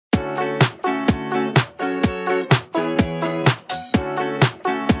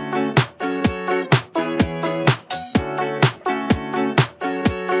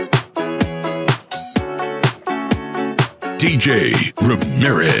DJ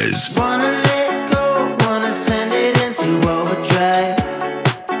Ramirez. Wanna let go, wanna send it into overdrive.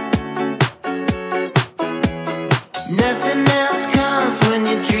 Nothing else comes when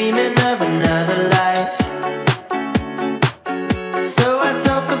you're dreaming of another life. So I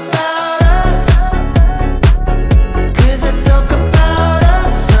talk about us, 'cause I talk about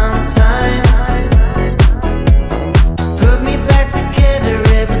us sometimes. Put me back together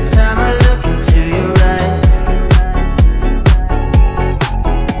every time I look into your eyes.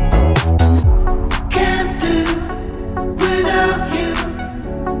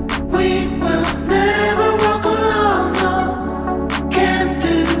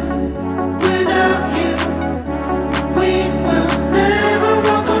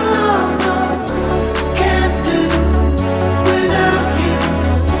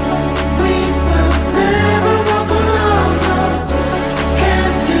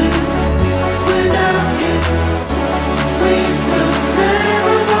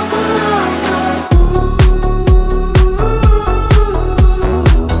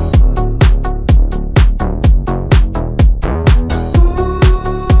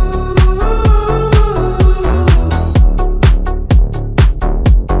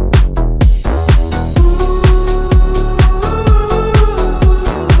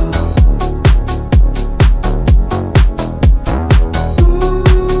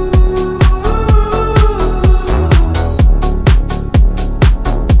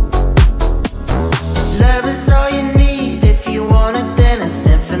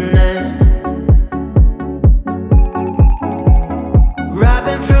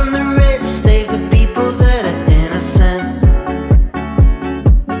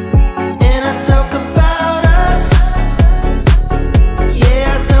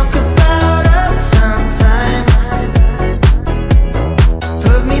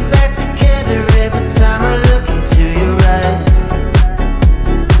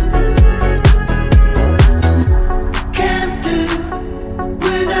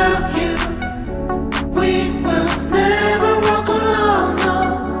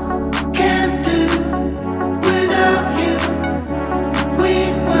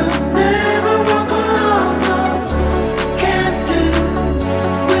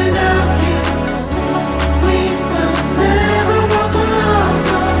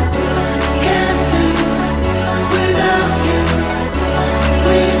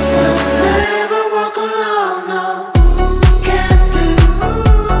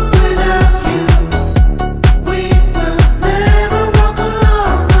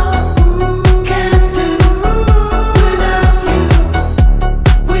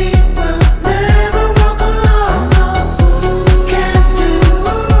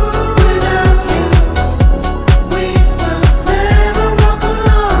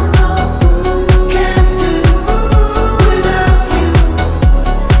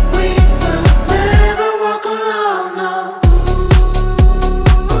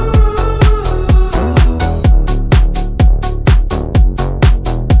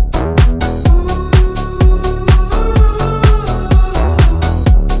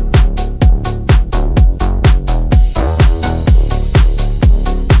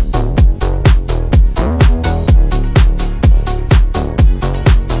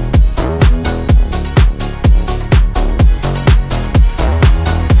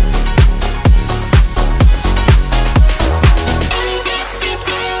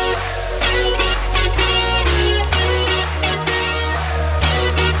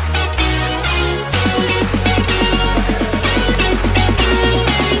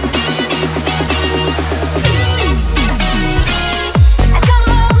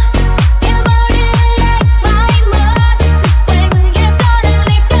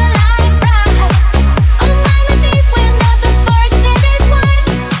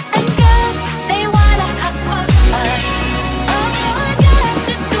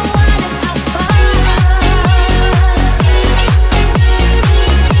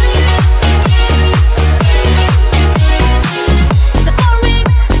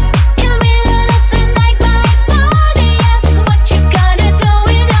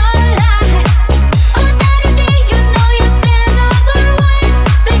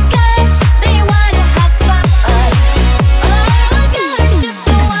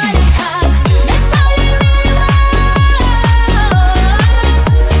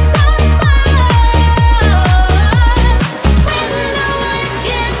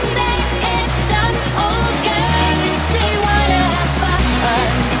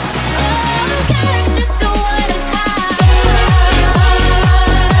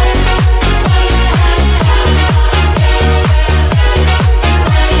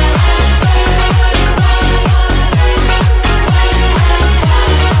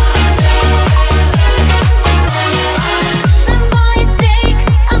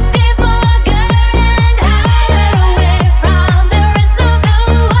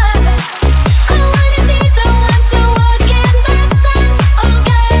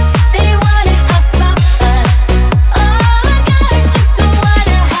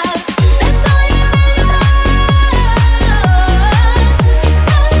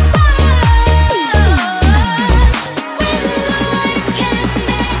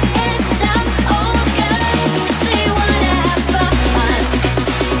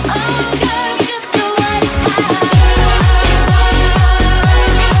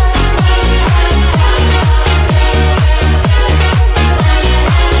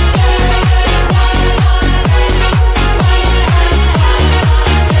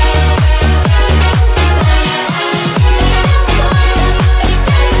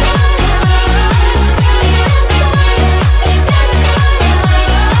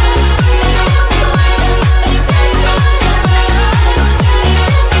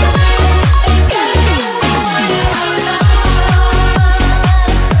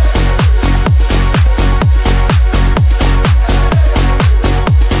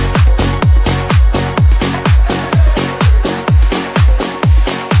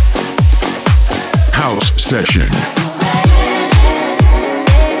 session.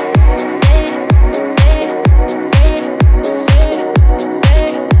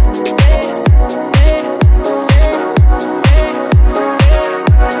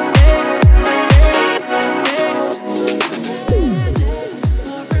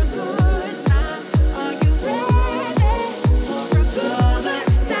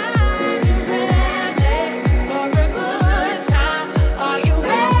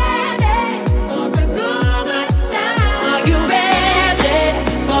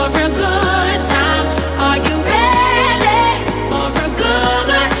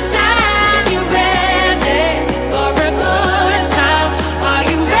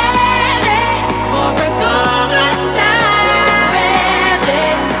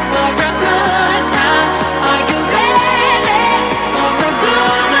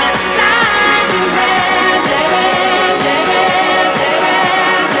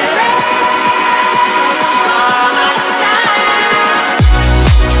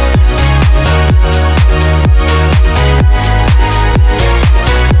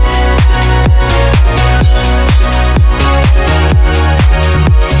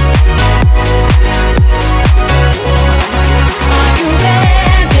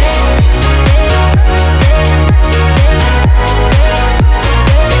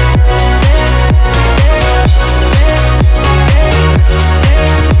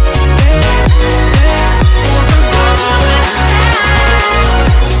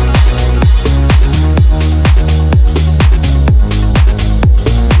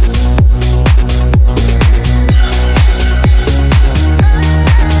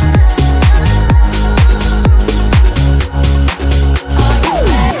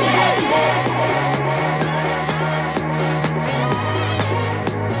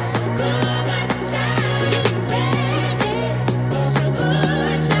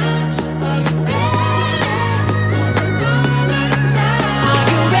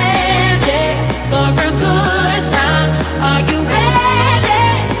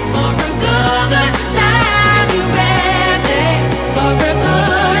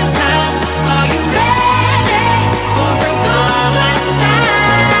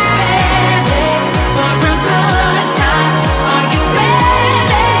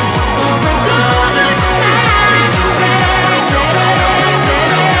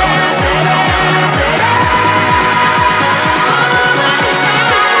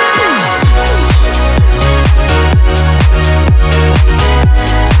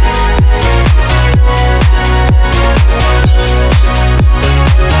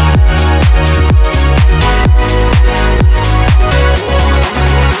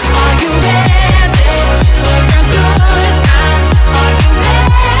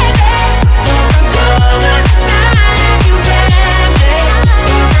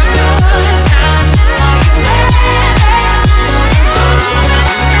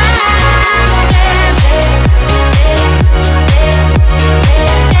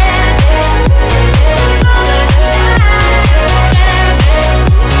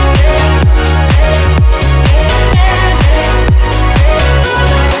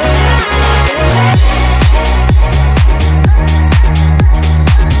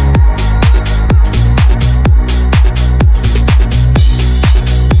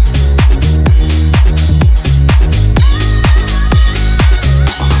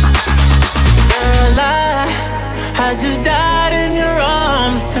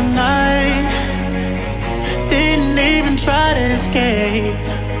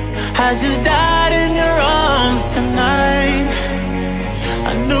 I just died in your arms tonight.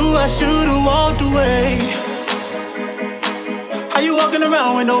 I knew I should've walked away. How you walking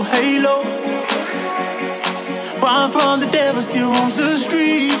around with no halo? Where I'm from, the devil still roams the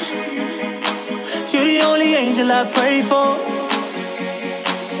streets. You're the only angel I pray for.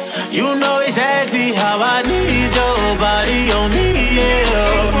 You know exactly how I need your body on me,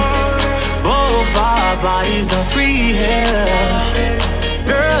 yeah. Both our bodies are free here.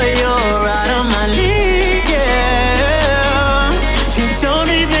 Girl, you're out of my league, yeah. You don't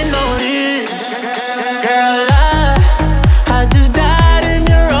even know this. Girl, I just died in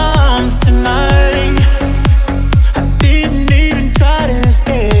your arms tonight. I didn't even try to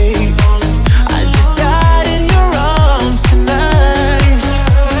escape. I just died in your arms tonight.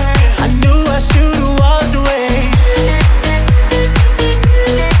 I knew I should've walked away.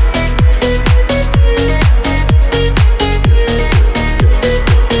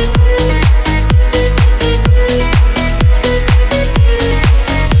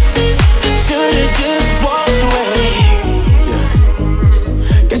 Should've just walked away. Yeah.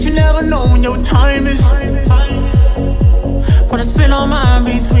 Guess you never know when your time is. When I spend all mine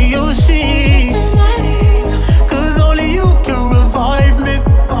between your sheets.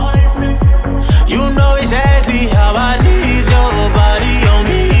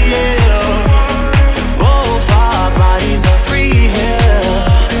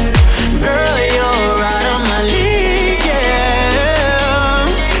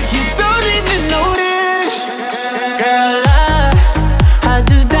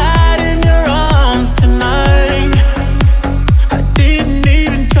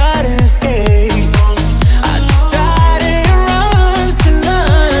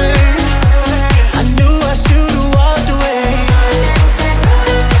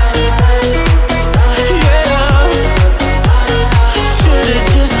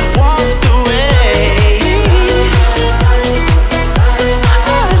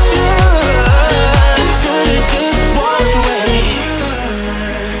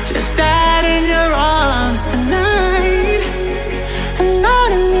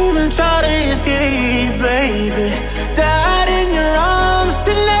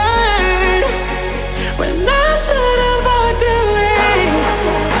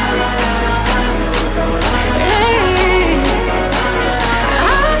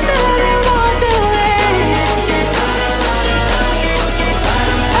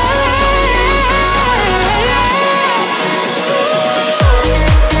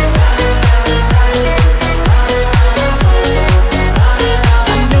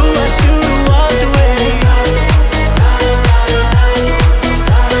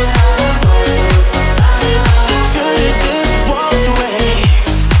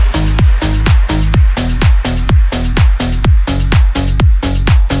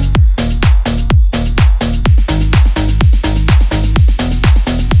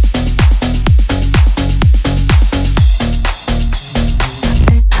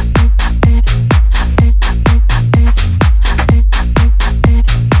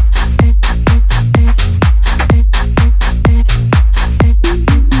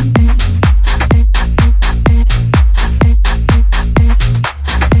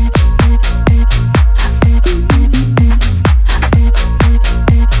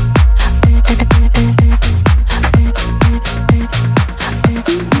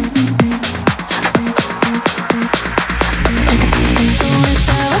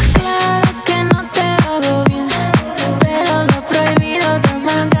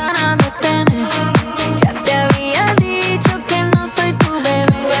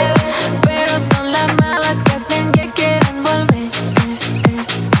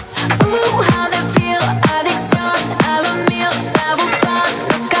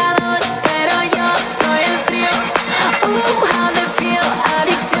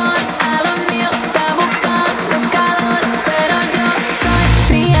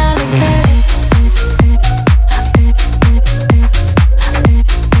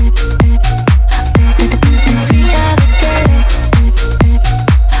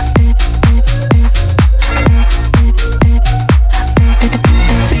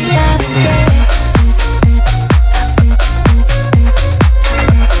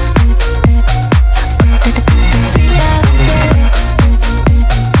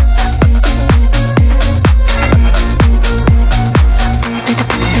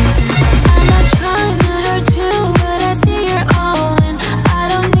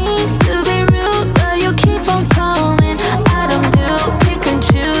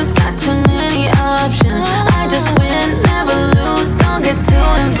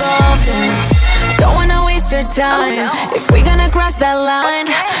 time. If we gonna cross that line,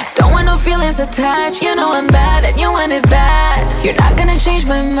 don't want no feelings attached. You know I'm bad and you want it bad. You're not gonna change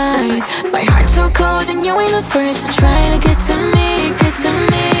my mind. My heart's so cold and you ain't the first to try to get to me, get to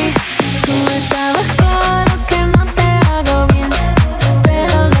me. Tú estabas claro que no te hago bien,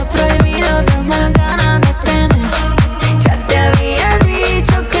 pero lo prohibido da más ganas de tener. Ya te había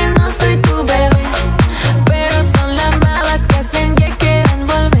dicho que no soy tu bebé, pero son las malas que hacen que quieran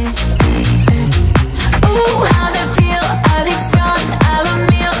volver. How they feel, adicción a lo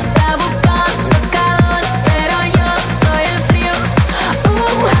mío, está buscando calor, pero yo soy el frío.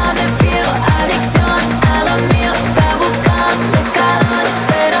 How they feel, adicción a lo mío, está buscando calor.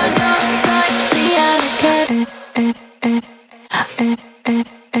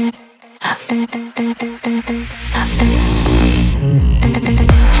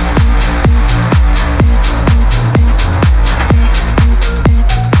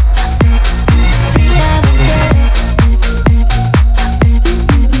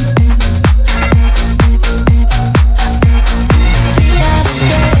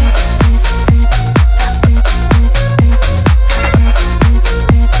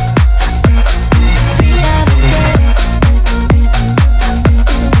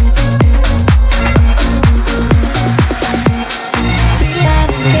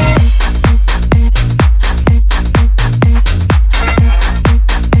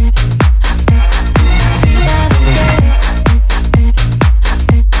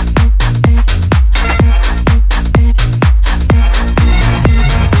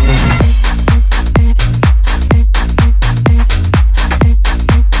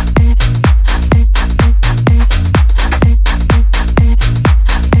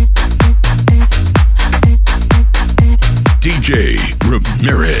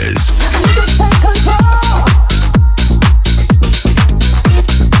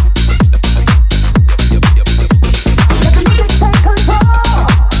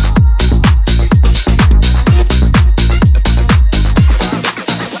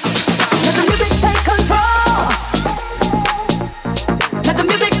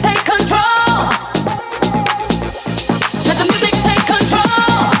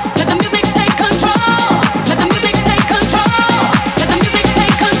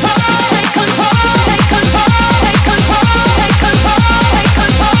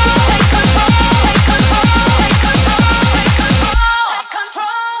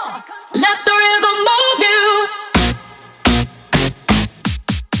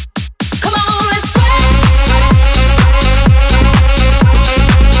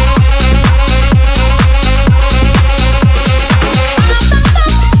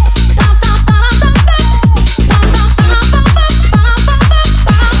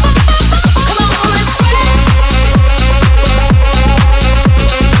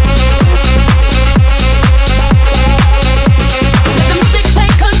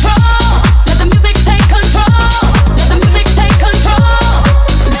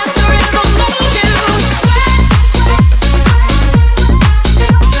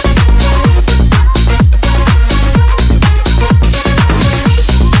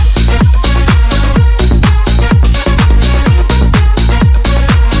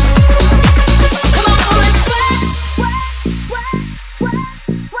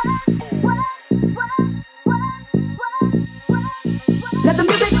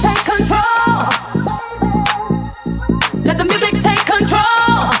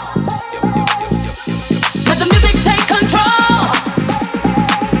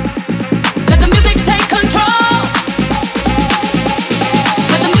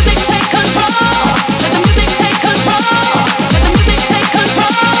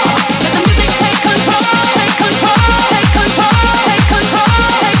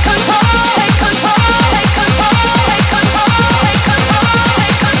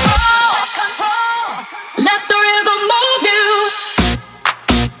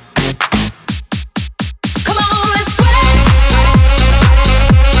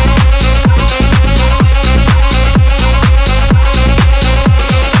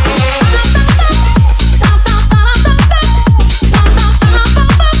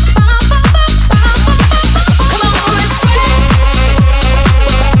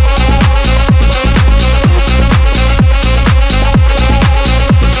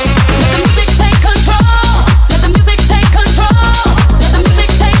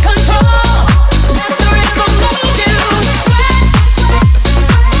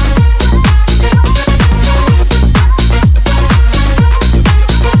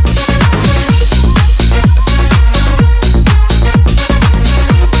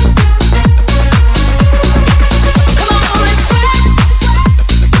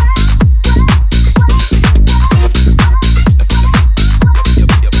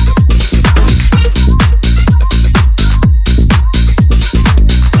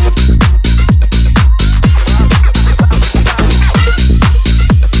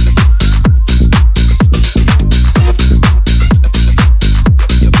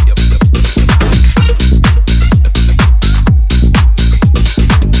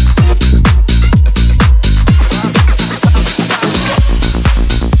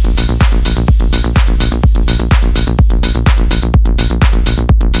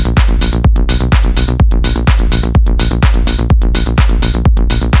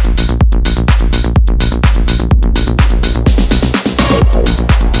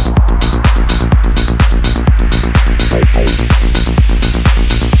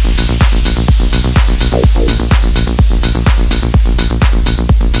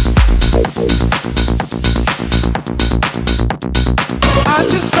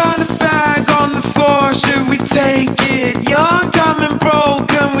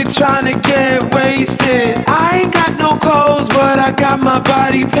 tryna get wasted. I ain't got no clothes, but I got my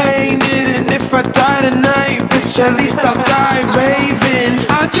body painted. And if I die tonight, bitch, at least I'll die raving.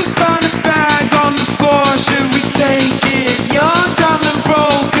 I just found a bag on the floor, should we take it? Young, dumb and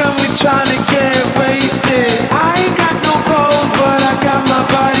broke, and we tryna get wasted. I ain't got no clothes, but I got my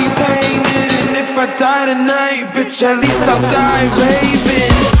body painted. And if I die tonight, bitch, at least I'll die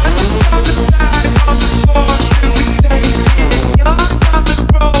raving. I just found a bag on the floor, should we take it? Young, dumb and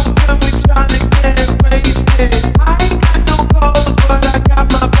broke, and we tryna get wasted. I ain't got no clothes, but I got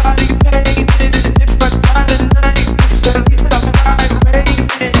my body painted. And if I die tonight, bitch, at least I'll die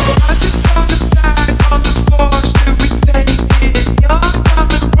raving. I just found a bag on the floor, should we take it? Young, dumb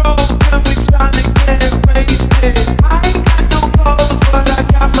and broke, and we tryna get wasted. I ain't got no clothes, but I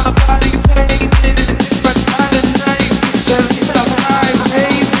got my body painted. And if I die tonight, bitch, at least I'll die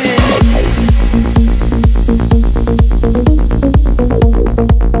raving.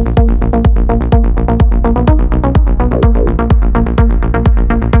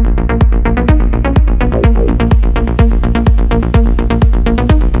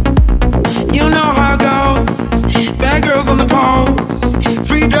 You know how it goes. Bad girls on the poles,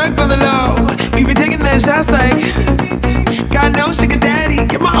 free drugs on the low. We be taking them shots like got no sugar daddy.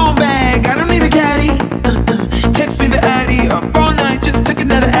 Get my own bag, I don't need a caddy. Text me the addy. Up all night, just took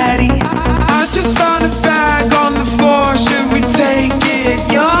another addy. I just found a bag on the floor. Should we take it?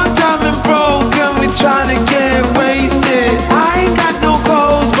 Young, dumb and broke, and we tryna get wasted. I ain't got no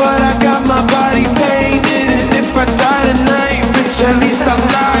clothes, but I got my body painted. And if I die tonight, bitch, at least I'll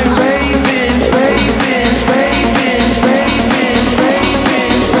die raving, raving, raving, raving, raving,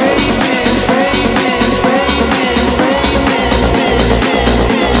 raving, raving, raving.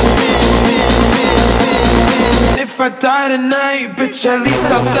 If I die tonight, bitch, at least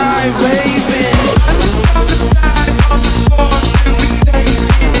I'll die raving. I just found a bag on the floor, should we take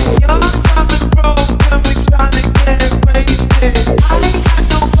it? Young, dumb and broke, and we tryna get wasted. I ain't got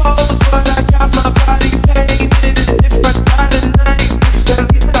no clothes, but I got my body painted. And if I die tonight, bitch, at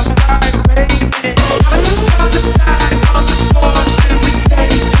least I'll die raving. I just found a bag on the floor, should we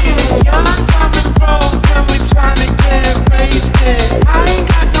take it? Young, dumb and broke, and we tryna get wasted. I ain't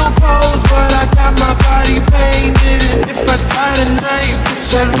got no clothes, but I got my body painted. And if I die tonight,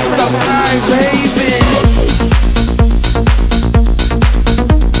 bitch, at least I'll die raving.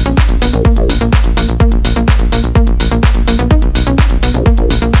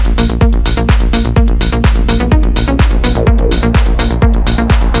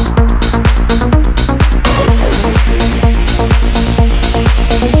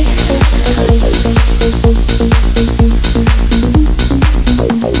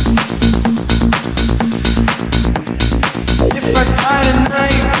 If I die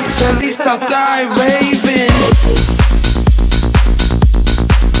tonight, bitch, at least I'll die raving.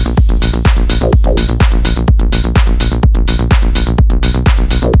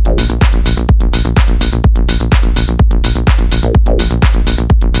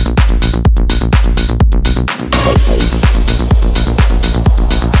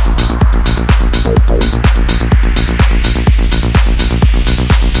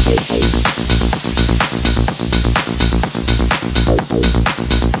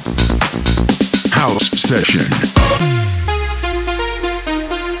 House session.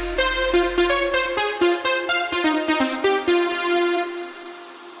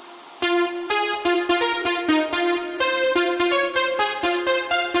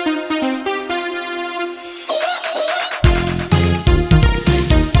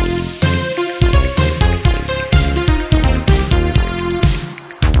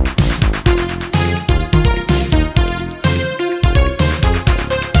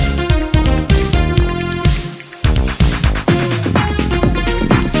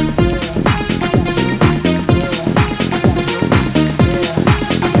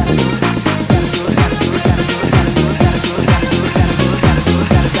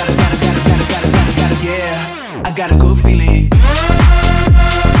 I got a good feeling.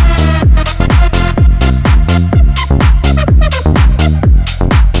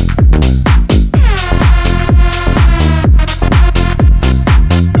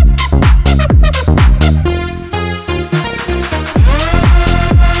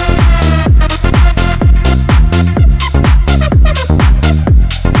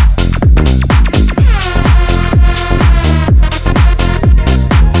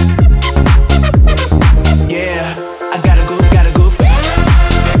 Yeah, I got a good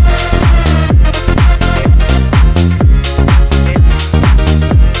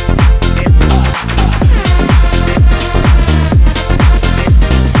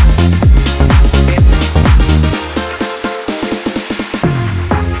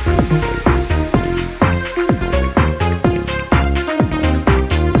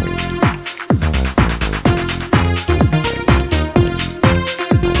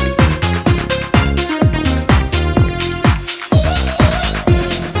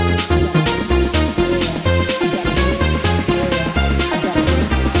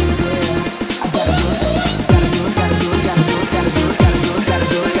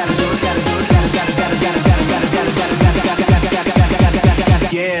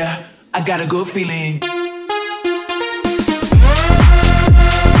I got a good feeling.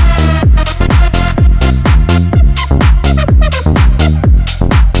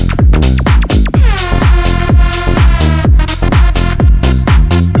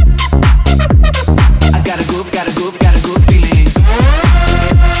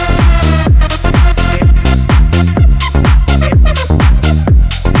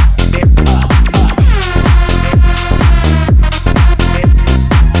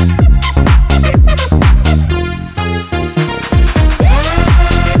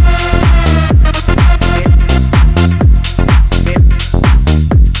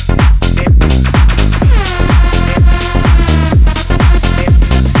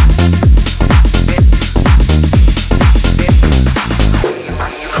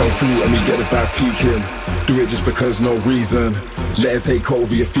 Do it just because no reason. Let it take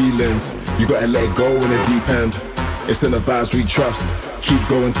over your feelings. You gotta let it go in the deep end. It's in the vibes we trust. Keep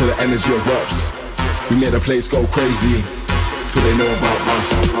going till the energy erupts. We made the place go crazy till they know about us.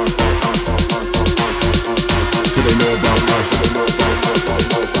 Till they know about us.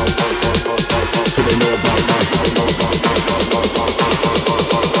 Till they know about us.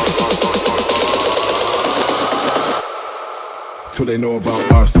 Till they know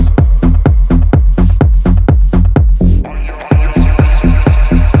about us.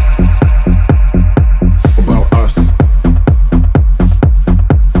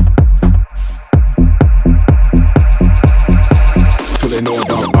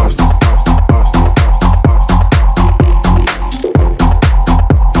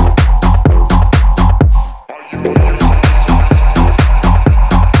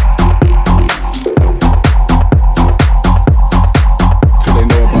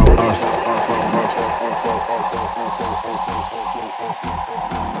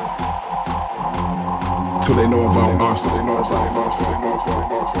 Till they know about us.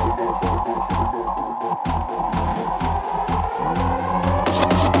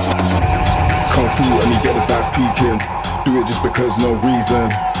 Come through and you get the fast peeking. Do it just because no reason.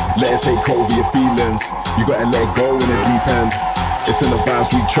 Let it take over your feelings. You gotta let it go in the deep end. It's in the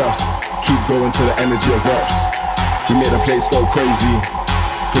vibes we trust. Keep going till the energy erupts. We made the place go crazy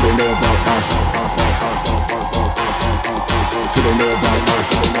till they know about us. Till they know about us.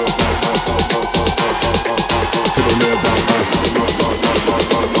 Till they know about us.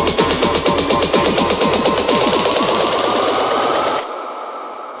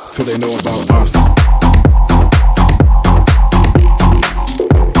 Till they know about us.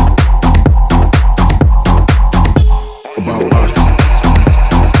 About us.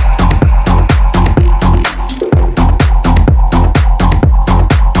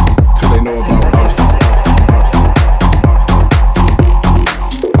 Till they know about us.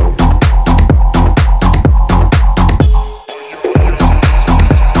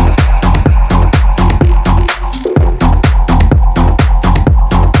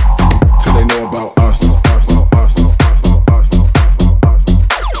 Till they know about us.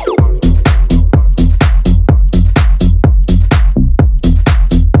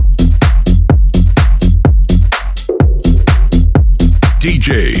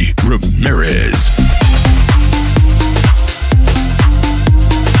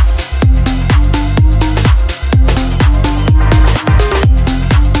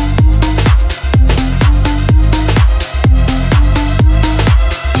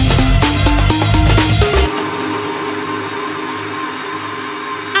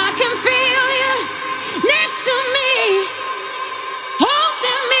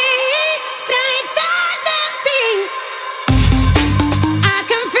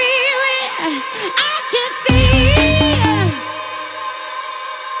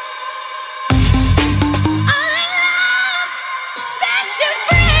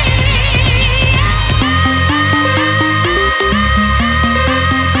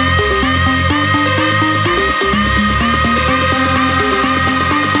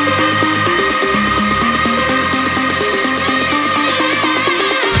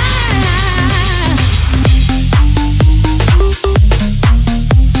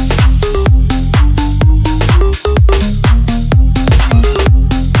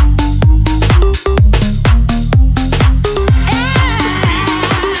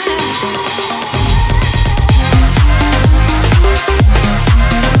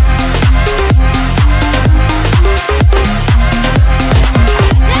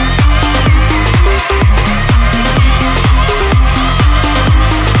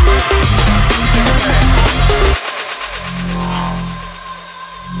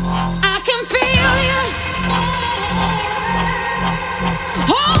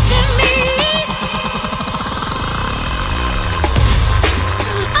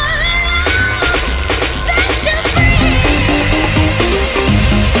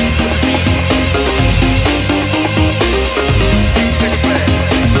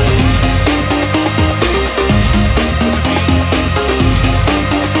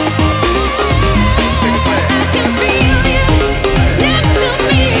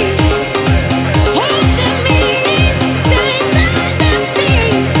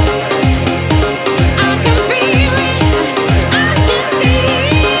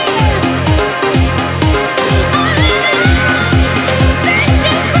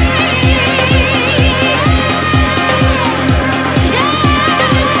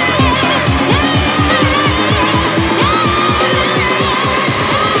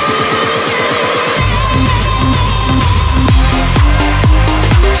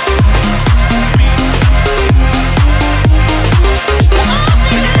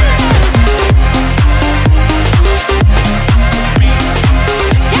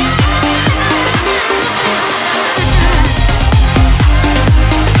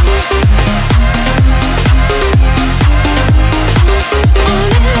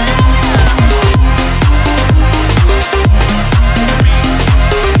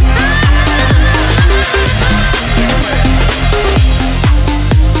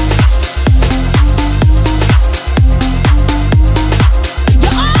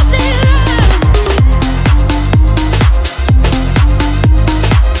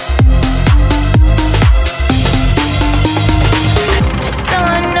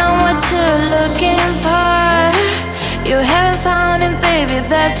 baby,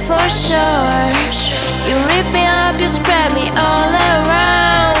 that's for sure. You rip me up, you spread me all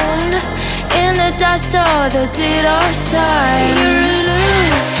around, in the dust or the deed of time. You're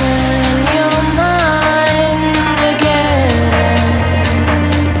losing your mind again.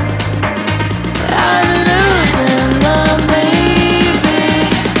 I'm losing my baby,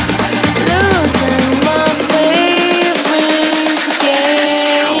 losing my favorite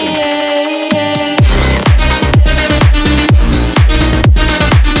again.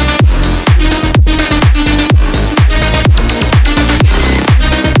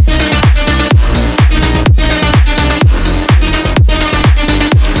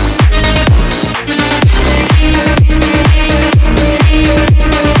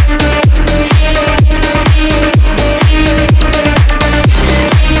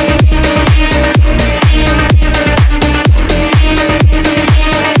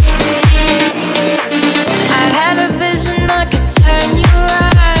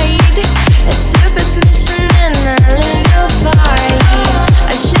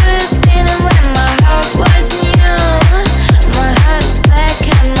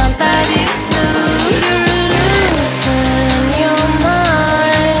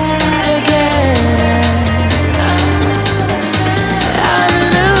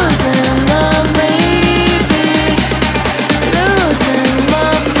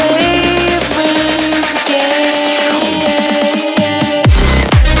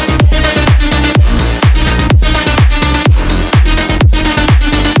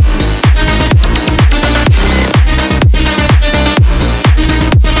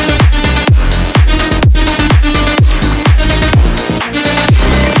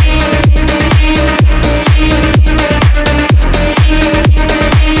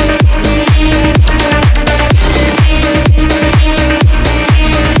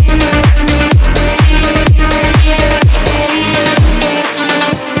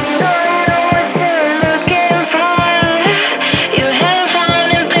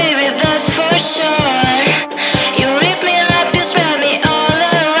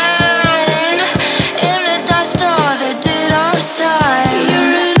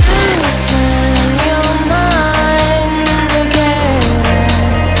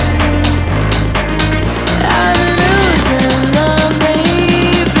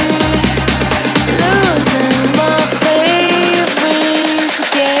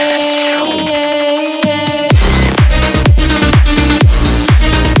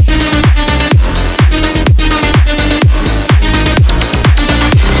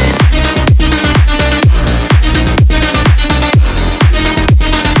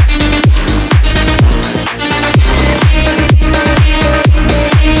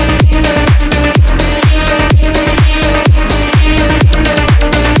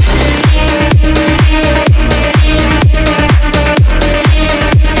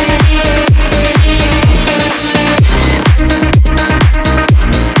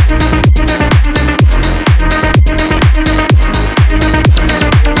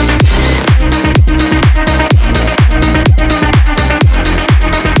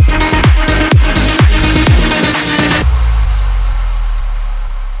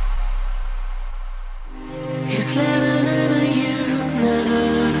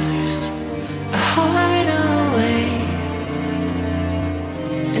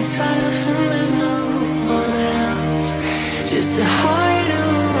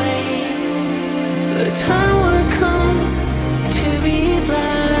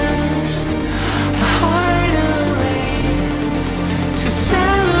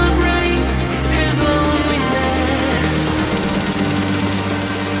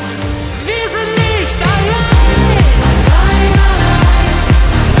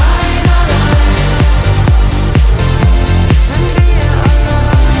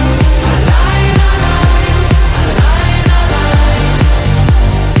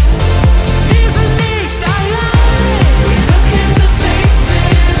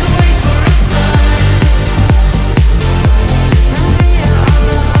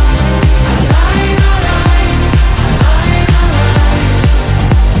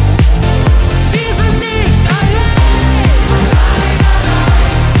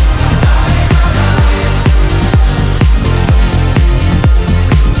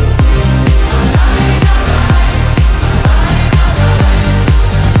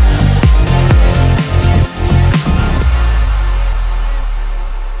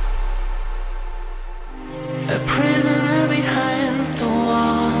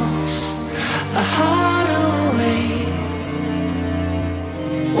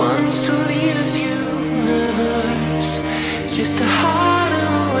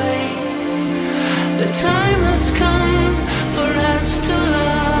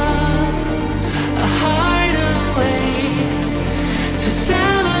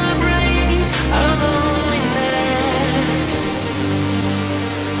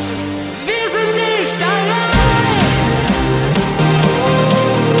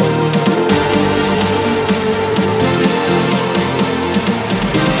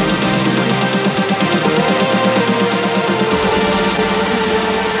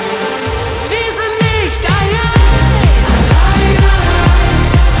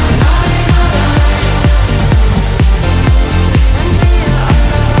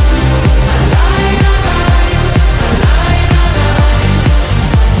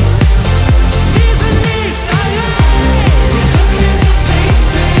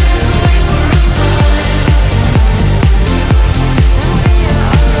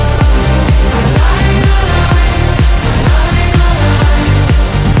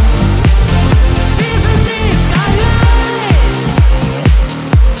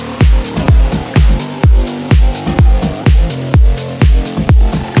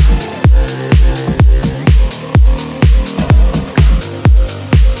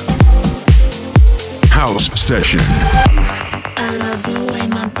 Session. I love the way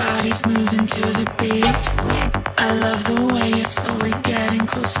my body's moving to the beat. I love the way you're slowly getting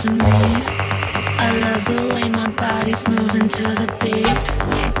close to me. I love the way my body's moving to the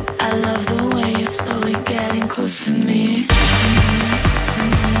beat. I love the way you're slowly getting close to me.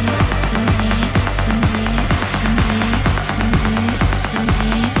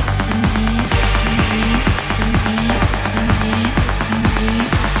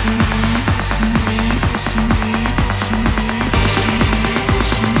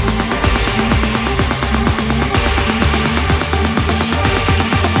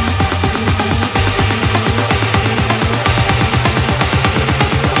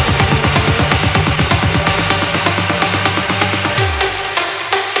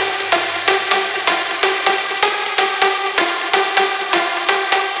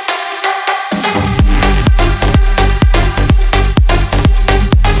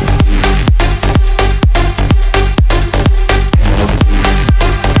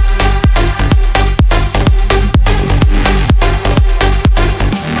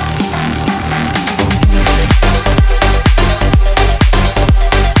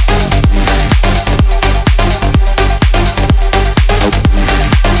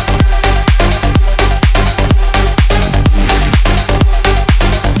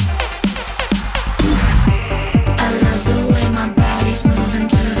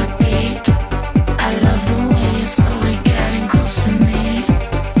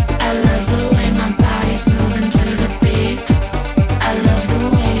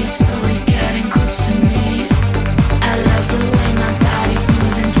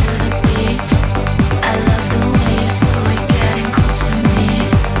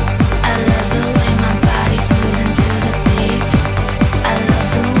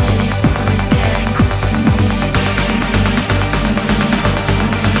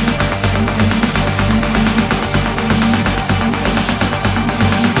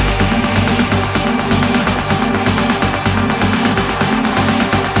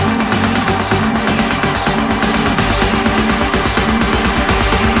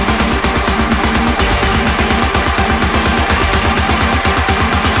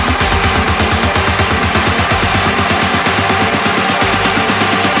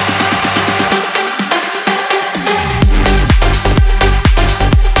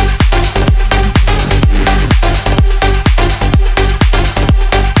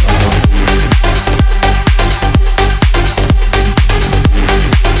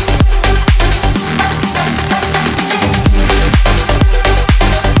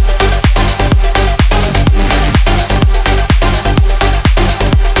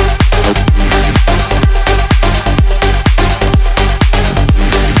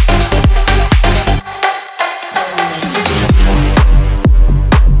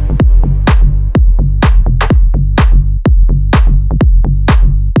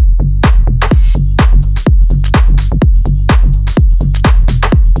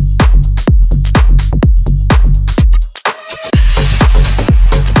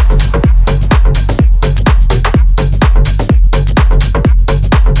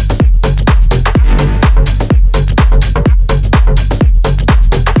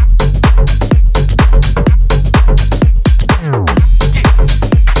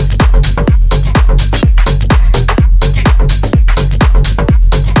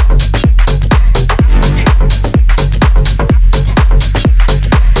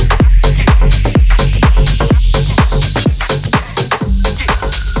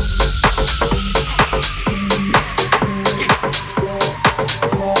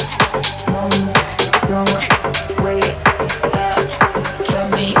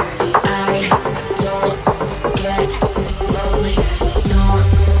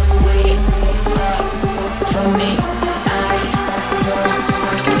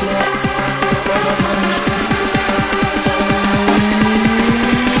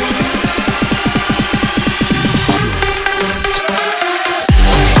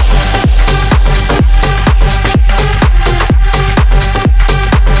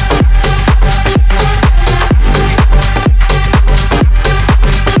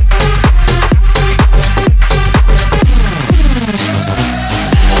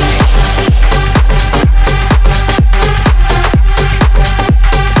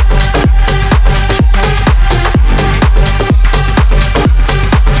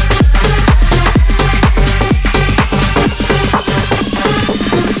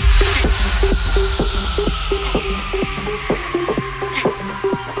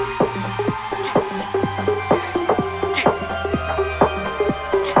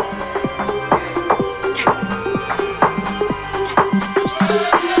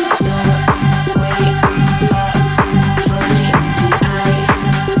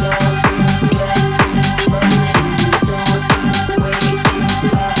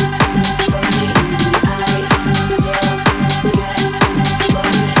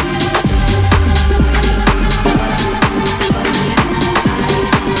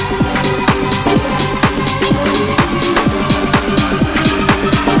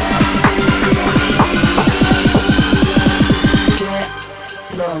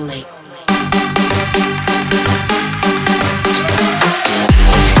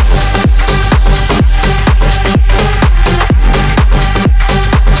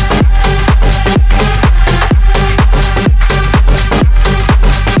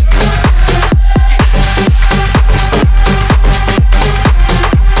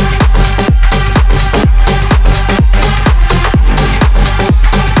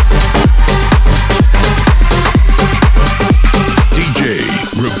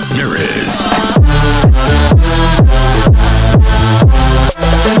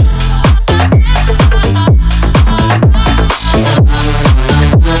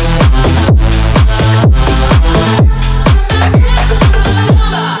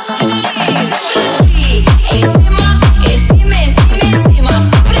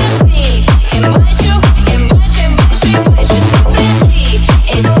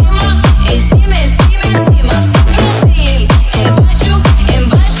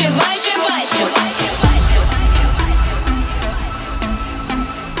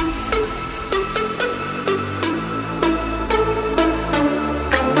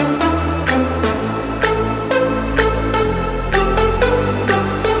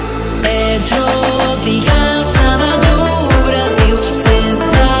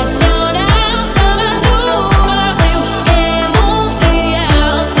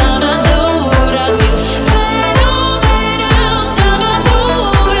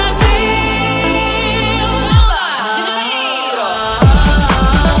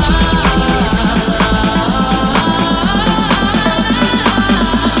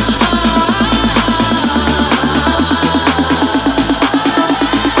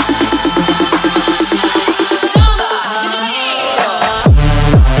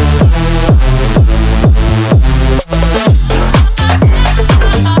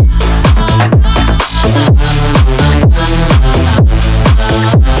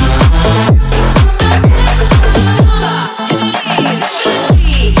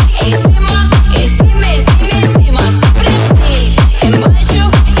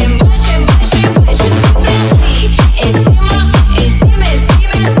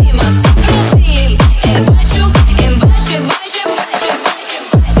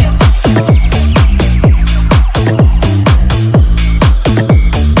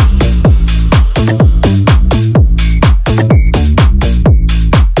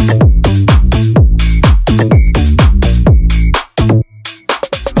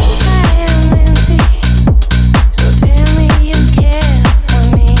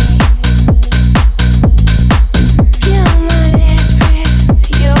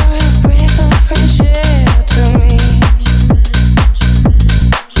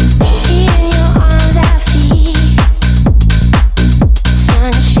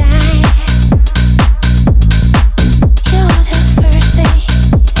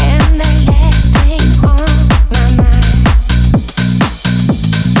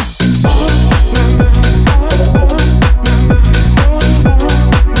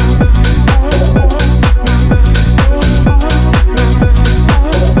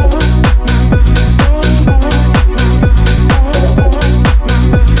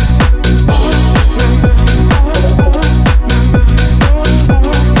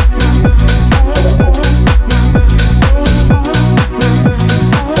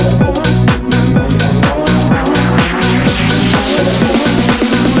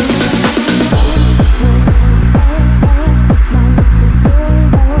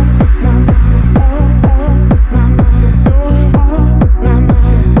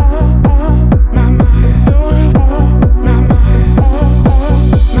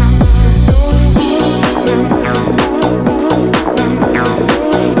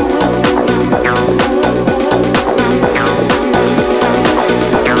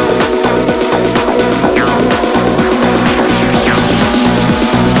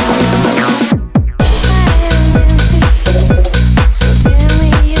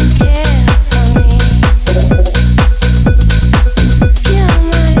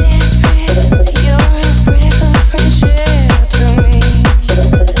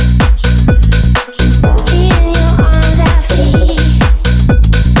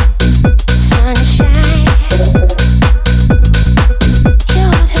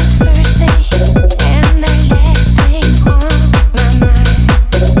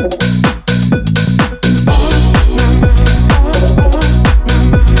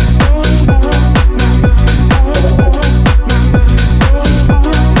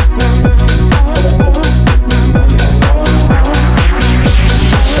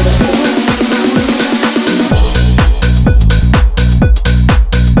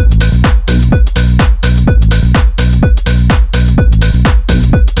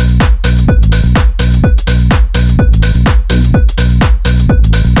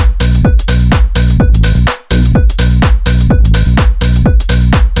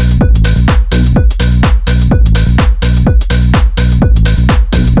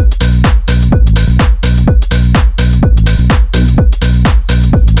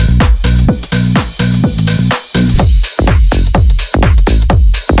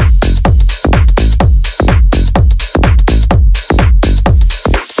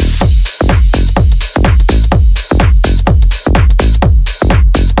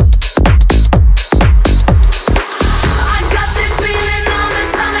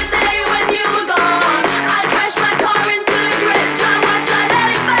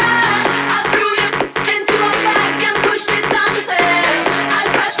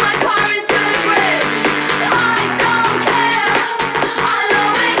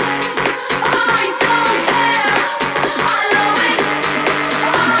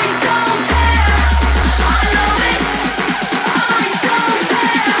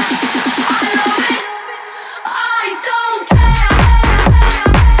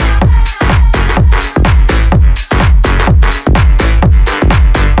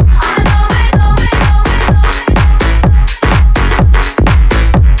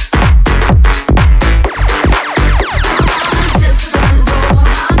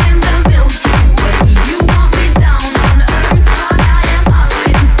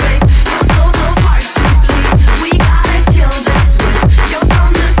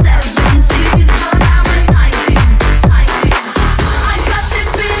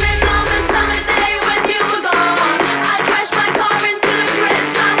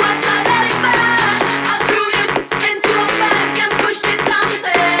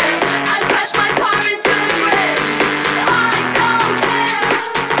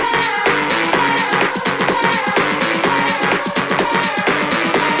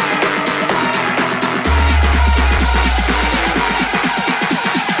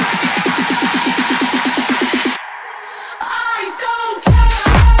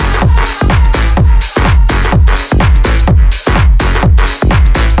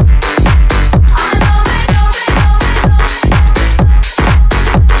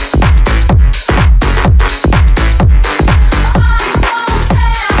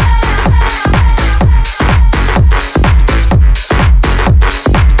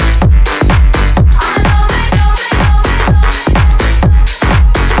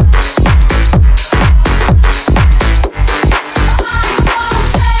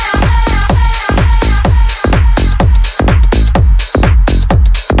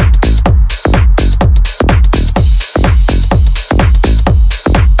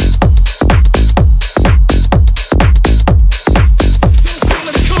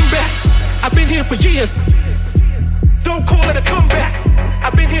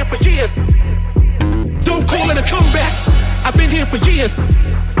 years.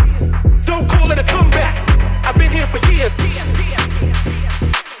 Don't call it a comeback. I've been here for years.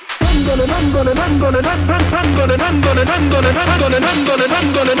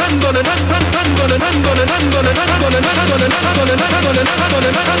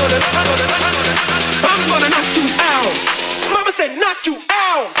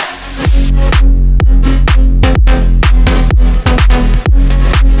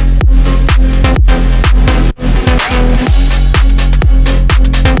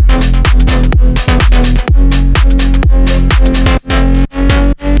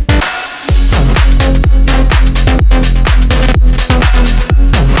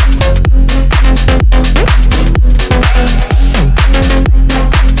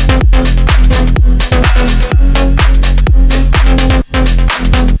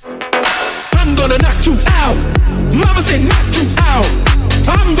 I'm gonna knock you out. Mama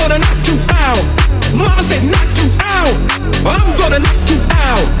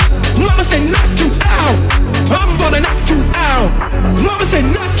said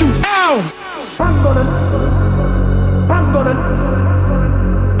knock you out.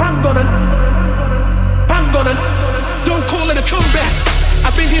 Don't call it a comeback.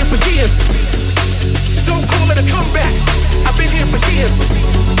 I've been here for years. Don't call it a comeback. I've been here for years.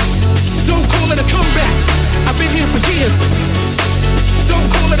 Don't call it a comeback. I've been here for years. Don't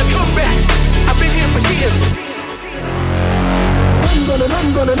call it a comeback. I've been here for years.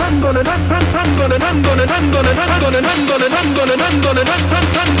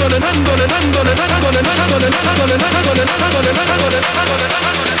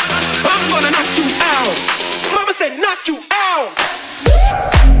 I'm gonna knock you out. Mama said knock you out.